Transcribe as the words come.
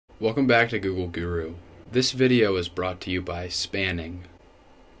Welcome back to Google Guru. This video is brought to you by Spanning.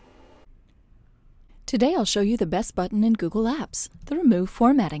 Today I'll show you the best button in Google Apps, the Remove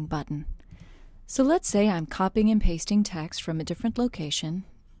Formatting button. So let's say I'm copying and pasting text from a different location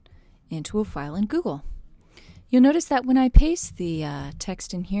into a file in Google. You'll notice that when I paste the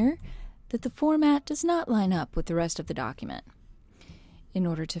text in here, that the format does not line up with the rest of the document. In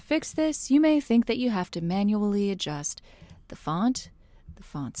order to fix this, you may think that you have to manually adjust the font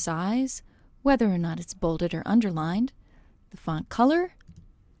size, whether or not it's bolded or underlined, the font color,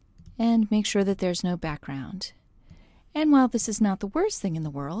 and make sure that there's no background. And while this is not the worst thing in the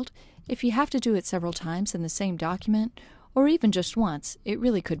world, if you have to do it several times in the same document, or even just once, it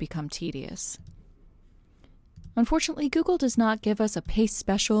really could become tedious. Unfortunately, Google does not give us a paste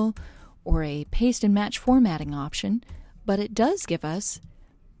special or a paste and match formatting option, but it does give us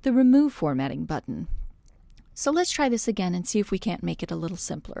the Remove Formatting button. So let's try this again and see if we can't make it a little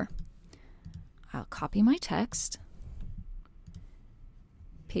simpler. I'll copy my text,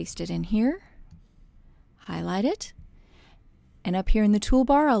 paste it in here, highlight it, and up here in the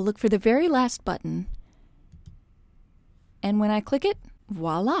toolbar I'll look for the very last button. And when I click it,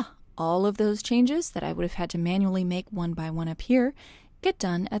 voila! All of those changes that I would have had to manually make one by one up here get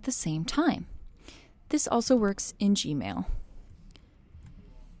done at the same time. This also works in Gmail.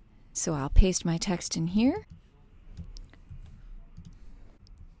 So I'll paste my text in here.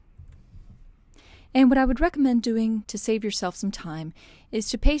 And what I would recommend doing to save yourself some time is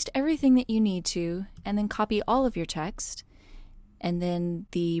to paste everything that you need to and then copy all of your text. And then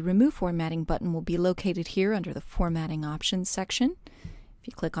the Remove Formatting button will be located here under the Formatting Options section. If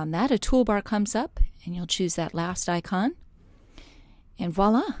you click on that, a toolbar comes up and you'll choose that last icon. And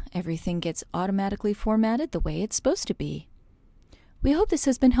voila, everything gets automatically formatted the way it's supposed to be. We hope this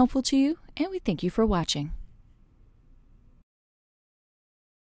has been helpful to you, and we thank you for watching.